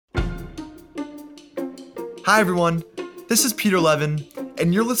Hi everyone, this is Peter Levin,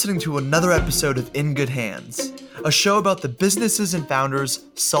 and you're listening to another episode of In Good Hands, a show about the businesses and founders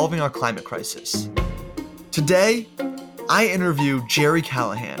solving our climate crisis. Today, I interview Jerry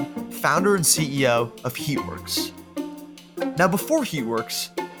Callahan, founder and CEO of HeatWorks. Now before HeatWorks,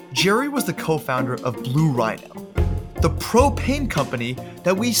 Jerry was the co-founder of Blue Rhino, the propane company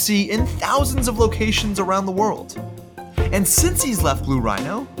that we see in thousands of locations around the world. And since he's left Blue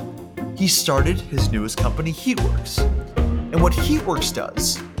Rhino, he started his newest company, HeatWorks. And what HeatWorks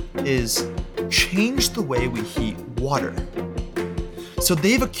does is change the way we heat water. So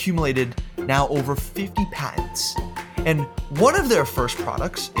they've accumulated now over 50 patents. And one of their first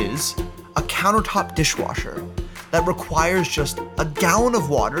products is a countertop dishwasher that requires just a gallon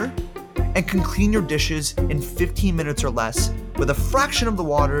of water and can clean your dishes in 15 minutes or less with a fraction of the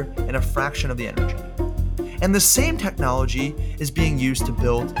water and a fraction of the energy. And the same technology is being used to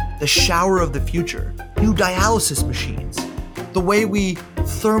build the shower of the future, new dialysis machines, the way we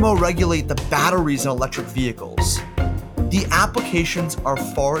thermoregulate the batteries in electric vehicles. The applications are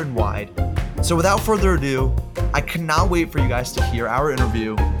far and wide. So without further ado, I cannot wait for you guys to hear our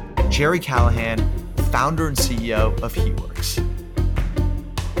interview with Jerry Callahan, founder and CEO of HeatWorks.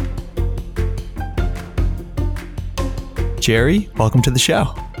 Jerry, welcome to the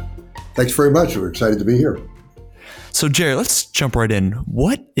show. Thanks very much. We're excited to be here. So Jerry, let's jump right in.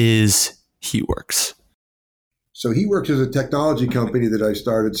 What is HeatWorks? So HeatWorks is a technology company that I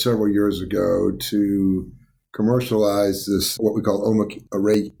started several years ago to commercialize this, what we call ohmic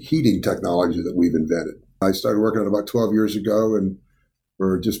array heating technology that we've invented. I started working on it about 12 years ago, and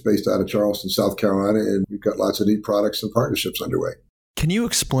we're just based out of Charleston, South Carolina, and we've got lots of neat products and partnerships underway. Can you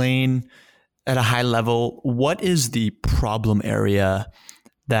explain at a high level, what is the problem area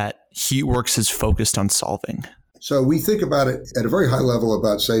that HeatWorks is focused on solving? So we think about it at a very high level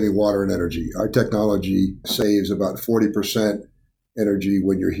about saving water and energy. Our technology saves about 40% energy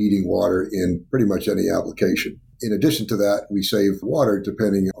when you're heating water in pretty much any application. In addition to that, we save water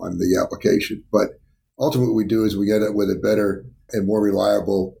depending on the application. But ultimately what we do is we end up with a better and more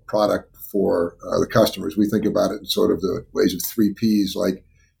reliable product for the customers. We think about it in sort of the ways of 3 Ps, like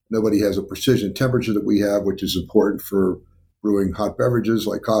nobody has a precision temperature that we have, which is important for brewing hot beverages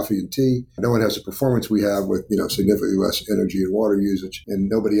like coffee and tea. No one has the performance we have with, significantly less energy and water usage, and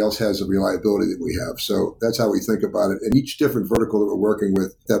nobody else has the reliability that we have. So that's how we think about it. And each different vertical that we're working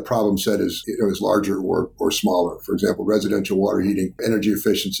with, that problem set is larger or smaller. For example, residential water heating, energy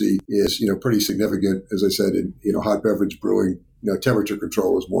efficiency is, pretty significant. As I said, in, hot beverage brewing, temperature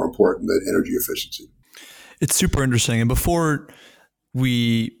control is more important than energy efficiency. It's super interesting. And before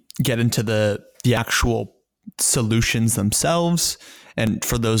we get into the actual solutions themselves, and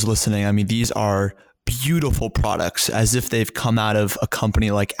for those listening, I mean, these are beautiful products, as if they've come out of a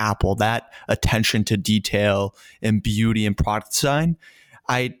company like Apple. That attention to detail and beauty and product design.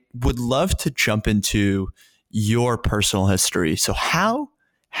 I would love to jump into your personal history. So how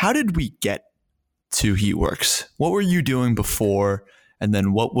did we get to HeatWorks? What were you doing before? And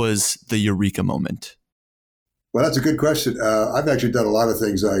then what was the eureka moment? Well, that's a good question. I've actually done a lot of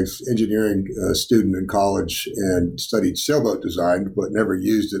things. I was an engineering student in college and studied sailboat design, but never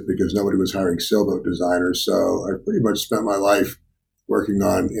used it because nobody was hiring sailboat designers. So I pretty much spent my life working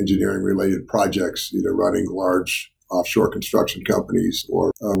on engineering-related projects, either running large offshore construction companies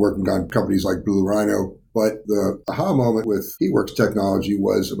or working on companies like Blue Rhino. But the aha moment with HeatWorks technology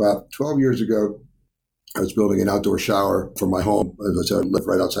was about 12 years ago. I was building an outdoor shower for my home. As I said, I live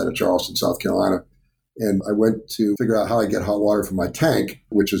right outside of Charleston, South Carolina. And I went to figure out how I get hot water from my tank,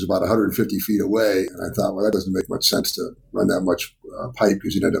 which is about 150 feet away. And I thought, well, that doesn't make much sense to run that much pipe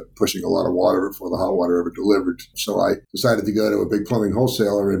because you'd end up pushing a lot of water before the hot water ever delivered. So I decided to go to a big plumbing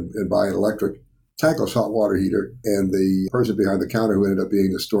wholesaler and buy an electric tankless hot water heater. And the person behind the counter, who ended up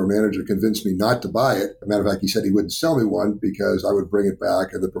being the store manager, convinced me not to buy it. As a matter of fact, he said he wouldn't sell me one because I would bring it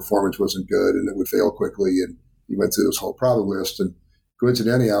back and the performance wasn't good and it would fail quickly. And he went through this whole problem list. And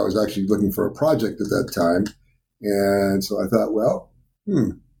coincidentally, I was actually looking for a project at that time. And so I thought, well,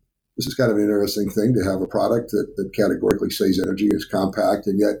 this is kind of an interesting thing to have a product that categorically saves energy, is compact,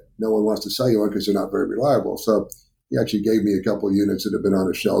 and yet no one wants to sell you one because they're not very reliable. So he actually gave me a couple of units that have been on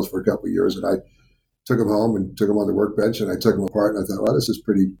his shelves for a couple of years, and I took them home and took them on the workbench, and I took them apart, and I thought, well, this is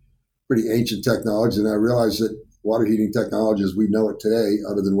pretty ancient technology. And I realized that water heating technology as we know it today,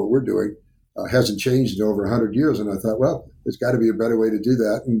 other than what we're doing, hasn't changed in over 100 years. And I thought, well, there's got to be a better way to do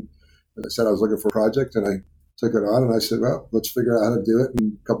that. And I said I was looking for a project, and I took it on, and I said, well, let's figure out how to do it.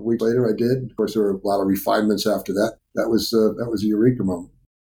 And a couple of weeks later, I did. Of course, there were a lot of refinements after that. That was a eureka moment.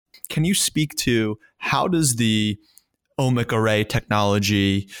 Can you speak to how does the ohmic array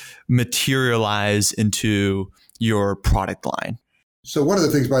technology materialize into your product line? So one of the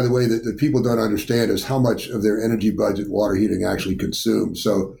things, by the way, that people don't understand is how much of their energy budget water heating actually consumes.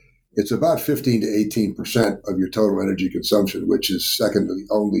 So it's about 15 to 18% of your total energy consumption, which is second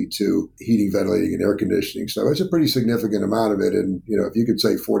only to heating, ventilating, and air conditioning. So it's a pretty significant amount of it. And, if you could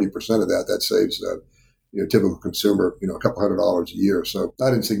save 40% of that, that saves typical consumer, a couple $100 a year. So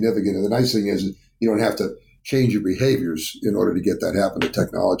not insignificant. And the nice thing is you don't have to change your behaviors in order to get that happen. The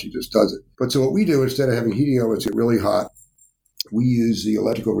technology just does it. But so what we do, instead of having heating elements get really hot, we use the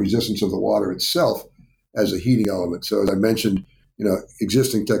electrical resistance of the water itself as a heating element. So as I mentioned,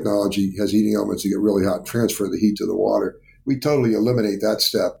 existing technology has heating elements that get really hot and transfer the heat to the water. We totally eliminate that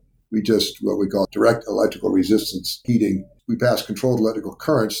step. We just, what we call direct electrical resistance heating. We pass controlled electrical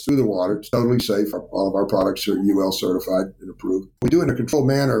currents through the water. It's totally safe. All of our products are UL certified and approved. We do it in a controlled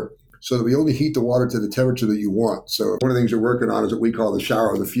manner so that we only heat the water to the temperature that you want. So one of the things we're working on is what we call the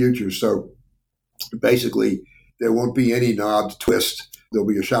shower of the future. So basically, there won't be any knobbed twist. There'll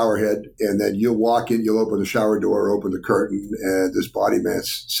be a shower head, and then you'll walk in, you'll open the shower door, open the curtain, and this body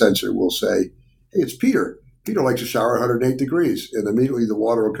mass sensor will say, hey, it's Peter. Peter likes to shower 108 degrees. And immediately the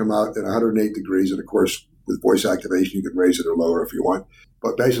water will come out at 108 degrees. And of course, with voice activation, you can raise it or lower if you want.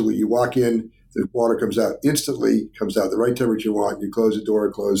 But basically, you walk in, the water comes out instantly, comes out the right temperature you want. You close the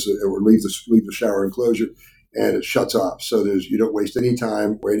door, or leave the shower enclosure, and it shuts off. So you don't waste any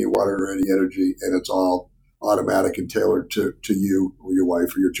time or any water or any energy, and it's all automatic and tailored to you or your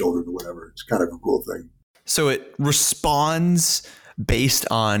wife or your children or whatever. It's kind of a cool thing. So it responds based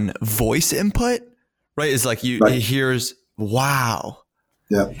on voice input, right? It's like it hears, wow.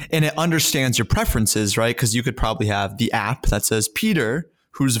 Yeah. And it understands your preferences, right? Because you could probably have the app that says, Peter,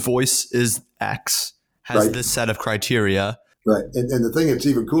 whose voice is X, has this set of criteria. Right. And the thing that's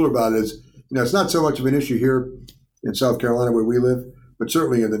even cooler about it is, it's not so much of an issue here in South Carolina where we live, but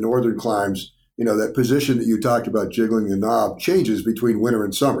certainly in the northern climes, that position that you talked about, jiggling the knob, changes between winter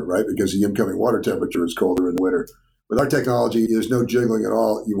and summer, right? Because the incoming water temperature is colder in winter. With our technology, there's no jiggling at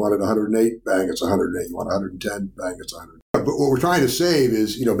all. You want it 108, bang, it's 108. You want 110, bang, it's 100. But what we're trying to save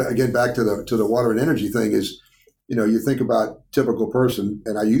is, again, back to the water and energy thing is, you think about typical person,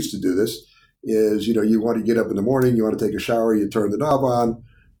 and I used to do this, is, you want to get up in the morning, you want to take a shower, you turn the knob on,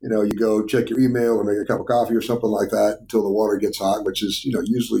 you go check your email or make a cup of coffee or something like that until the water gets hot, which is,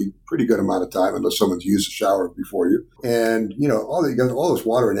 usually a pretty good amount of time unless someone's used a shower before you. And, all this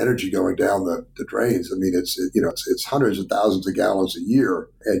water and energy going down the drains. I mean, it's hundreds of thousands of gallons a year.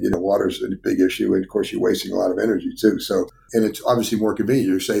 And, water's a big issue. And of course, you're wasting a lot of energy too. So, and it's obviously more convenient.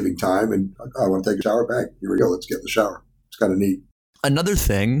 You're saving time and I want to take a shower, bang, here we go. Let's get in the shower. It's kind of neat. Another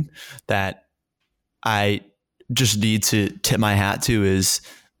thing that I just need to tip my hat to is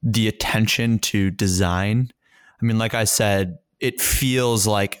the attention to design. I mean, like I said, it feels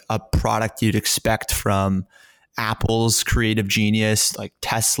like a product you'd expect from Apple's creative genius, like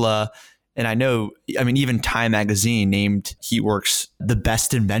Tesla. And even Time Magazine named HeatWorks the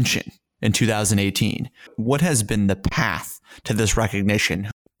best invention in 2018. What has been the path to this recognition?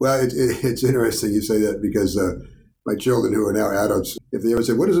 Well, it's interesting you say that because my children who are now adults, if they ever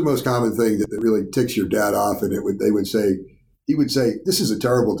say, what is the most common thing that really ticks your dad off? And he would say, this is a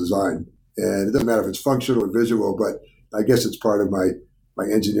terrible design. And it doesn't matter if it's functional or visual, but I guess it's part of my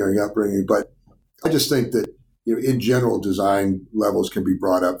engineering upbringing. But I just think that, in general, design levels can be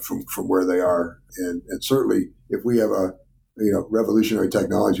brought up from where they are. And certainly if we have a revolutionary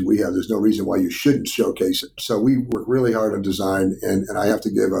technology there's no reason why you shouldn't showcase it. So we work really hard on design. And I have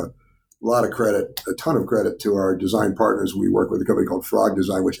to give a ton of credit to our design partners. We work with a company called Frog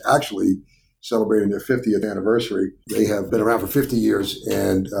Design, which actually celebrating their 50th anniversary. They have been around for 50 years,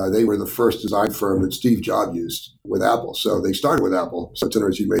 and they were the first design firm that Steve Jobs used with Apple. So they started with Apple. So it's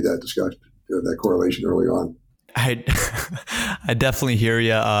interesting you made that discussion, that correlation early on. I definitely hear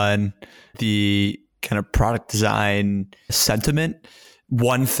you on the kind of product design sentiment.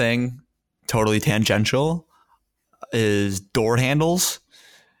 One thing, totally tangential, is door handles.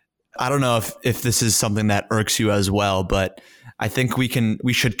 I don't know if this is something that irks you as well, but I think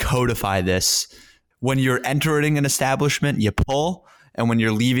we should codify this. When you're entering an establishment, you pull, and when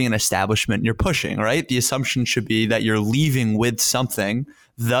you're leaving an establishment, you're pushing, right? The assumption should be that you're leaving with something,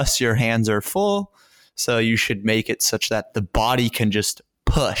 thus your hands are full. So you should make it such that the body can just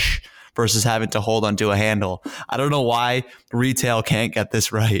push versus having to hold onto a handle. I don't know why retail can't get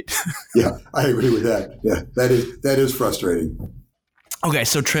this right. Yeah, I agree with that. Yeah, that is frustrating. Okay,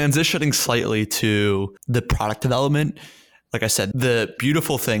 so transitioning slightly to the product development. Like I said, the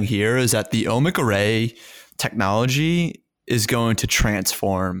beautiful thing here is that the ohmic array technology is going to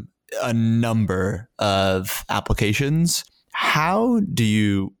transform a number of applications. How do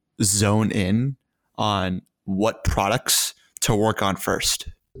you zone in on what products to work on first?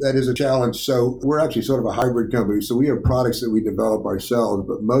 That is a challenge. So we're actually sort of a hybrid company. So we have products that we develop ourselves,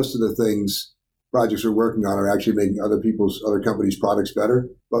 but most of the projects we're working on are actually making other companies' products better.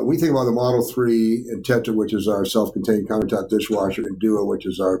 But we think about the Model 3 and Tetra, which is our self-contained countertop dishwasher, and Duo, which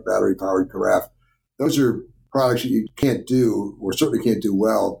is our battery-powered carafe. Those are products that you can't do, or certainly can't do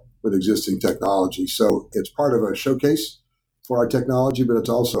well, with existing technology. So it's part of a showcase for our technology, but it's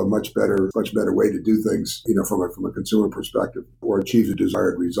also a much better way to do things, from a consumer perspective, or achieve the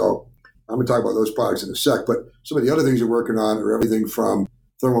desired result. I'm going to talk about those products in a sec, but some of the other things we're working on are everything from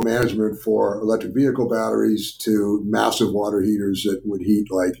thermal management for electric vehicle batteries to massive water heaters that would heat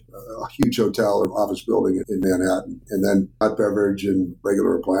like a huge hotel or office building in Manhattan, and then hot beverage and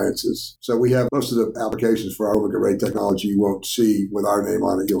regular appliances. So we have most of the applications for our Omega Ray technology you won't see with our name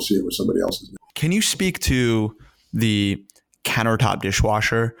on it. You'll see it with somebody else's name. Can you speak to the countertop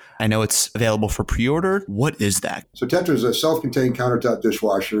dishwasher? I know it's available for pre-order. What is that? So Tetra is a self-contained countertop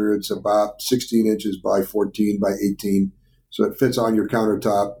dishwasher. It's about 16 inches by 14 by 18. So it fits on your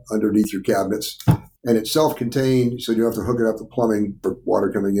countertop underneath your cabinets. And it's self-contained, so you don't have to hook it up to plumbing for water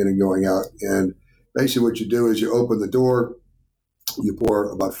coming in and going out. And basically what you do is you open the door, you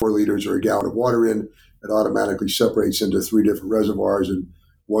pour about 4 liters or a gallon of water in. It automatically separates into 3 different reservoirs, and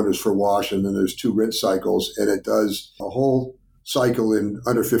one is for wash, and then there's 2 rinse cycles. And it does a whole cycle in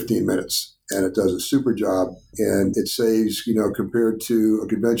under 15 minutes. And it does a super job. And it saves, compared to a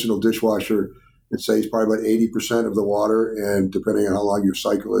conventional dishwasher, it saves probably about 80% of the water, and depending on how long your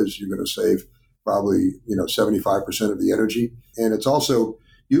cycle is, you're going to save probably 75% of the energy. And it's also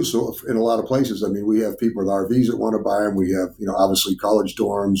useful in a lot of places. I mean, we have people with RVs that want to buy them. We have obviously college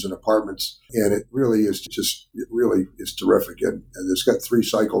dorms and apartments, and it really is terrific. And it's got 3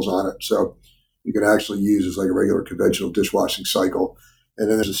 cycles on it, so you can actually use as like a regular conventional dishwashing cycle. And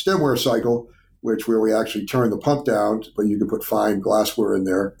then there's a stemware cycle, where we actually turn the pump down, but you can put fine glassware in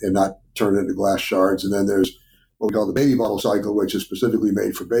there and not turn it into glass shards. And then there's what we call the baby bottle cycle, which is specifically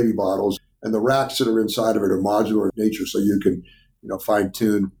made for baby bottles. And the racks that are inside of it are modular in nature, so you can, fine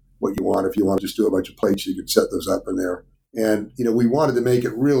tune what you want. If you want to just do a bunch of plates, you can set those up in there. And, we wanted to make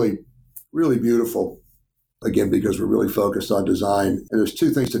it really, really beautiful, again, because we're really focused on design. And there's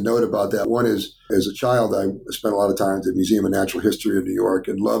 2 things to note about that. One is, as a child, I spent a lot of time at the Museum of Natural History in New York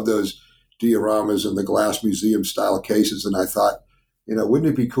and loved those dioramas and the glass museum style cases. And I thought,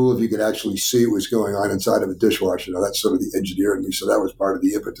 wouldn't it be cool if you could actually see what's going on inside of a dishwasher? That's sort of the engineer in me. So that was part of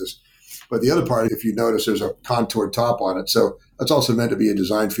the impetus. But the other part, if you notice, there's a contoured top on it. So that's also meant to be a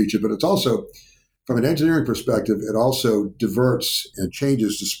design feature, but it's also, from an engineering perspective, it also diverts and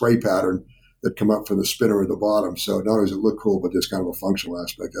changes the spray pattern that come up from the spinner at the bottom. So not only does it look cool, but there's kind of a functional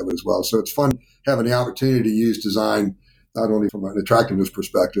aspect of it as well. So it's fun having the opportunity to use design not only from an attractiveness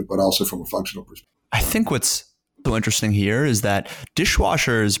perspective, but also from a functional perspective. I think what's so interesting here is that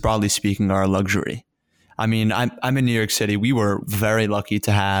dishwashers, broadly speaking, are a luxury. I mean, I'm in New York City. We were very lucky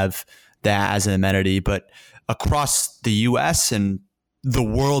to have that as an amenity, but across the US and the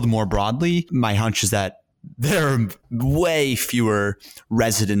world more broadly, my hunch is that there are way fewer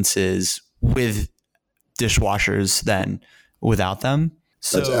residences with dishwashers than without them.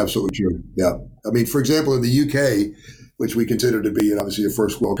 So, that's absolutely true. Yeah. I mean, for example, in the UK, which we consider to be obviously a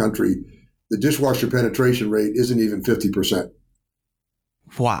first world country, the dishwasher penetration rate isn't even 50%.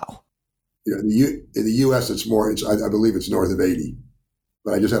 Wow. In the U.S., it's more. I believe it's north of 80.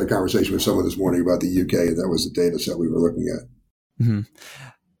 But I just had a conversation with someone this morning about the UK, and that was the data set we were looking at. Mm-hmm.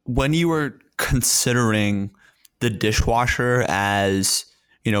 When you were considering the dishwasher as,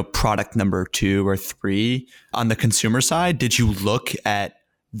 product number 2 or 3 on the consumer side, did you look at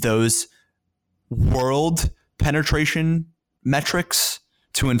those world penetration metrics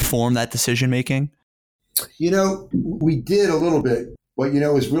to inform that decision making? We did a little bit, but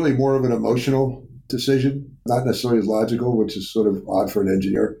it's really more of an emotional decision, not necessarily as logical, which is sort of odd for an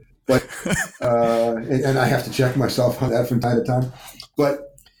engineer. But and I have to check myself on that from time to time.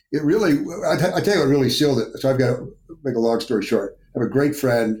 But it really, I tell you what really sealed it. So I've got to make a long story short. I have a great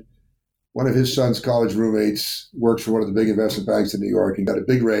friend. One of his son's college roommates works for one of the big investment banks in New York and got a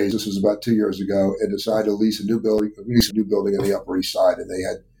big raise. This was about 2 years ago, and decided to lease a new building on the Upper East Side. And they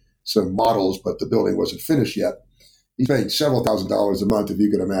had some models, but the building wasn't finished yet. He paid several $1,000s a month, if you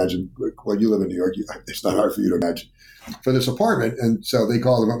can imagine. Well, you live in New York. It's not hard for you to imagine. For this apartment. And so they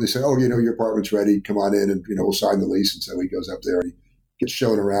called him up. They said, your apartment's ready. Come on in and, we'll sign the lease. And so he goes up there and he gets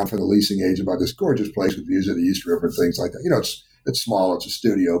shown around from the leasing agent about this gorgeous place with views of the East River and things like that. It's small. It's a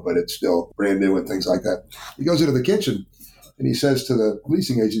studio, but it's still brand new and things like that. He goes into the kitchen And he says to the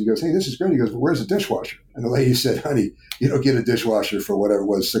leasing agent, he goes, "Hey, this is great." He goes, "But where's the dishwasher?" And the lady said, "Honey, you don't get a dishwasher for whatever it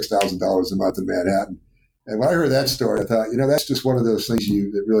was, $6,000 a month in Manhattan." And when I heard that story, I thought, that's just one of those things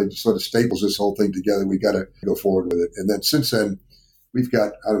that really sort of staples this whole thing together. We got to go forward with it. And then since then, we've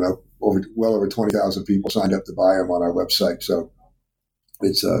got, I don't know, well over 20,000 people signed up to buy them on our website. So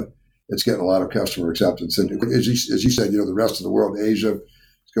it's getting a lot of customer acceptance. And as you said, the rest of the world, Asia,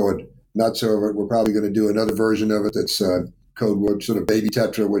 is going nuts over it. We're probably going to do another version of it that's code word sort of baby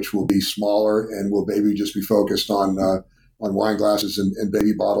Tetra, which will be smaller and will maybe just be focused on wine glasses and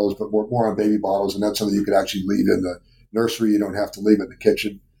baby bottles, but more on baby bottles. And that's something you could actually leave in the nursery. You don't have to leave it in the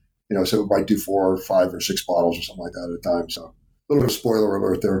kitchen. So it might do 4 or 5 or 6 bottles or something like that at a time. So a little bit of spoiler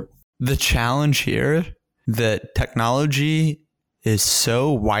alert there. The challenge here, that technology is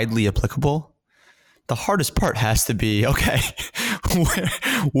so widely applicable. The hardest part has to be, okay,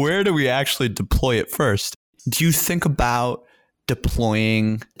 where do we actually deploy it first? Do you think about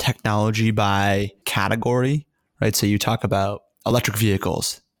deploying technology by category? Right. So you talk about electric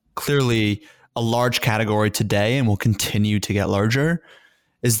vehicles, clearly a large category today and will continue to get larger.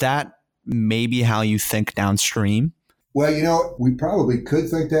 Is that maybe how you think downstream? Well, we probably could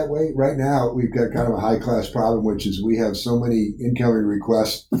think that way. Right now, we've got kind of a high-class problem, which is we have so many incoming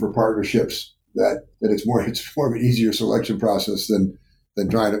requests for partnerships that it's more of an easier selection process than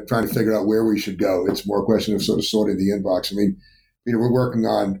trying to figure out where we should go. It's more a question of sort of sorting the inbox. I mean,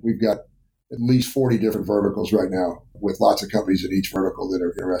 we've got at least 40 different verticals right now with lots of companies in each vertical that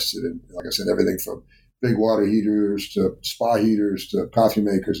are interested in, like I said, everything from big water heaters to spa heaters to coffee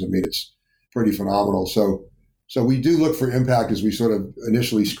makers. I mean, it's pretty phenomenal. So we do look for impact as we sort of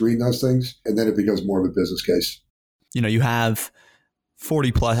initially screen those things, and then it becomes more of a business case. You have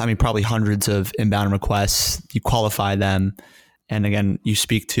 40 plus, probably hundreds of inbound requests. You qualify them. And again, you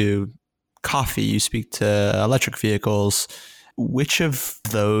speak to coffee, you speak to electric vehicles. Which of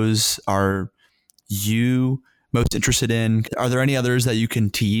those are you most interested in? Are there any others that you can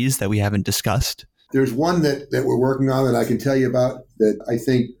tease that we haven't discussed? There's one that we're working on that I can tell you about that I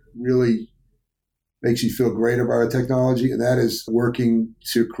think really makes you feel great about our technology, and that is working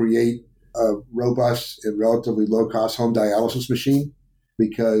to create a robust and relatively low-cost home dialysis machine,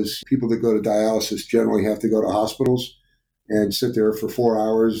 because people that go to dialysis generally have to go to hospitals and sit there for 4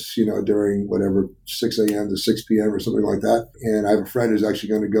 hours, during whatever, 6 a.m. to 6 p.m. or something like that. And I have a friend who's actually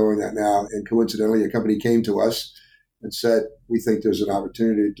going to go in that now. And coincidentally, a company came to us and said, "We think there's an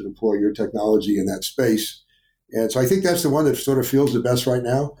opportunity to deploy your technology in that space." And so I think that's the one that sort of feels the best right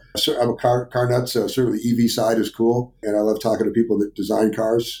now. So I'm a car nut, so certainly the EV side is cool. And I love talking to people that design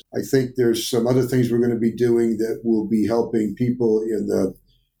cars. I think there's some other things we're going to be doing that will be helping people in the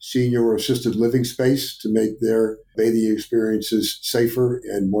senior or assisted living space to make their bathing experiences safer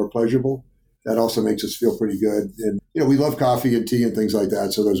and more pleasurable. That also makes us feel pretty good. And, we love coffee and tea and things like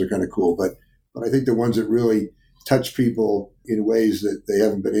that, so those are kind of cool. But I think the ones that really touch people in ways that they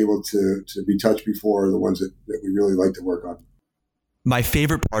haven't been able to be touched before are the ones that we really like to work on. My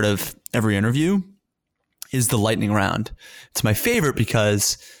favorite part of every interview is the lightning round. It's my favorite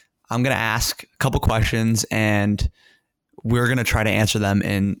because I'm going to ask a couple questions and we're going to try to answer them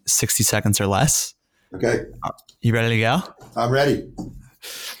in 60 seconds or less. Okay. You ready to go? I'm ready.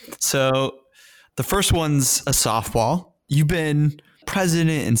 So the first one's a softball. You've been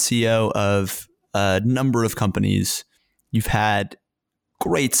president and CEO of a number of companies. You've had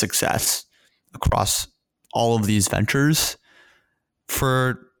great success across all of these ventures.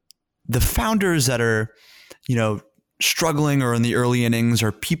 For the founders that are, struggling or in the early innings,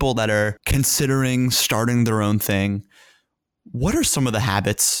 or people that are considering starting their own thing, what are some of the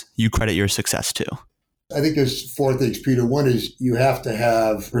habits you credit your success to? I think there's 4 things, Peter. One is you have to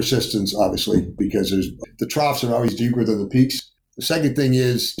have persistence, obviously, because the troughs are always deeper than the peaks. The second thing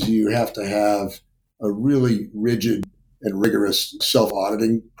is you have to have a really rigid and rigorous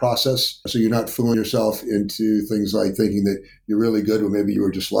self-auditing process. So you're not fooling yourself into things like thinking that you're really good when maybe you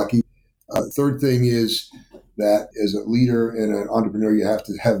were just lucky. Third thing is that as a leader and an entrepreneur, you have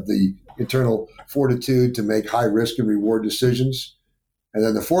to have the internal fortitude to make high risk and reward decisions. And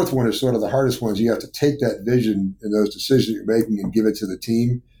then the fourth one is sort of the hardest one, is you have to take that vision and those decisions you're making and give it to the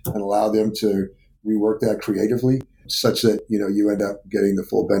team and allow them to rework that creatively, such that you end up getting the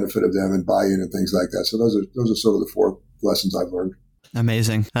full benefit of them and buy-in and things like that. So those are sort of the 4 lessons I've learned.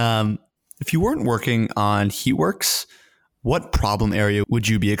 Amazing. If you weren't working on HeatWorks, what problem area would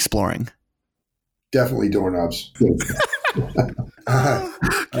you be exploring? Definitely doorknobs. I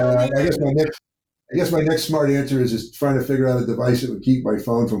guess my next smart answer is just trying to figure out a device that would keep my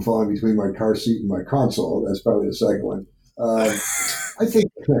phone from falling between my car seat and my console. That's probably the second one.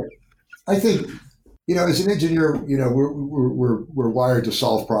 I think As an engineer, we're wired to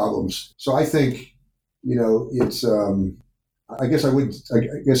solve problems. So I think, it's, I guess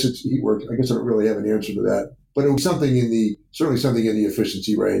it's heat work. I guess I don't really have an answer to that, but it was certainly something in the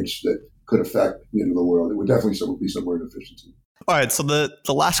efficiency range that could affect the end of the world. It would definitely be somewhere in efficiency. All right. So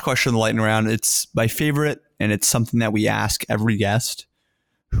the last question of the lightning round, it's my favorite, and it's something that we ask every guest.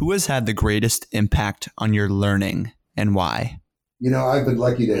 Who has had the greatest impact on your learning and why? I've been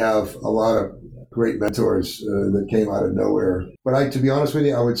lucky to have a lot of great mentors that came out of nowhere. But to be honest with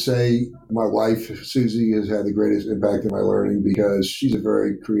you, I would say my wife, Susie, has had the greatest impact on my learning because she's a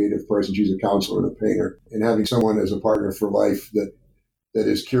very creative person. She's a counselor and a painter. And having someone as a partner for life that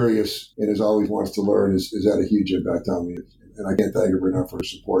is curious and always wants to learn has had a huge impact on me. And I can't thank her enough for her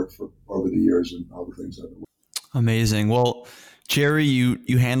support for over the years and all the things I've done. Amazing. Well, Jerry, you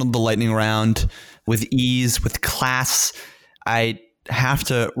handled the lightning round with ease, with class. I have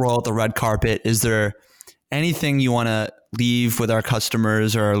to roll out the red carpet. Is there anything you want to leave with our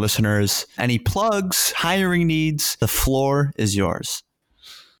customers or our listeners? Any plugs, hiring needs? The floor is yours.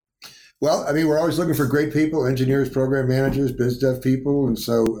 Well, we're always looking for great people, engineers, program managers, biz dev people. And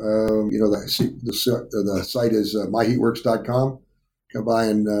so, the site is myheatworks.com. Come by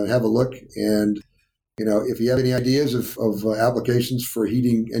and have a look. And, if you have any ideas of applications for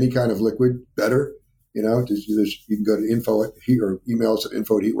heating any kind of liquid, better, you can go to info@heat or email us at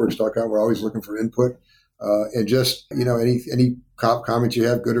info@heatworks.com. We're always looking for input. And just, any comments you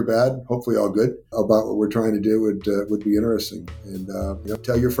have, good or bad, hopefully all good, about what we're trying to do would be interesting. And,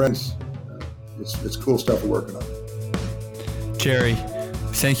 tell your friends. It's cool stuff we're working on. Jerry,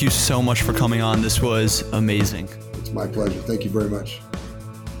 thank you so much for coming on. This was amazing. It's my pleasure. Thank you very much.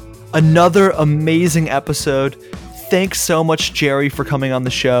 Another amazing episode. Thanks so much, Jerry, for coming on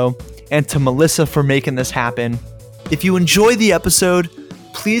the show, and to Melissa for making this happen. If you enjoyed the episode,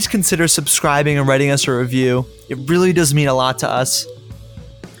 please consider subscribing and writing us a review. It really does mean a lot to us.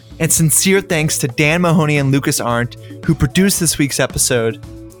 And sincere thanks to Dan Mahoney and Lucas Arndt, who produced this week's episode,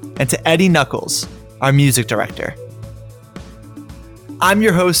 and to Eddie Knuckles, our music director. I'm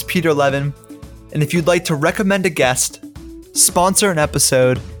your host, Peter Levin, and if you'd like to recommend a guest, sponsor an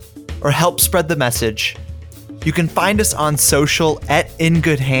episode, or help spread the message, you can find us on social at In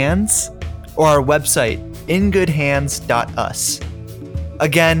Good Hands or our website, ingoodhands.us.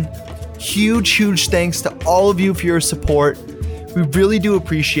 Again, huge thanks to all of you for your support. We really do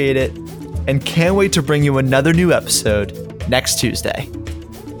appreciate it and can't wait to bring you another new episode next Tuesday.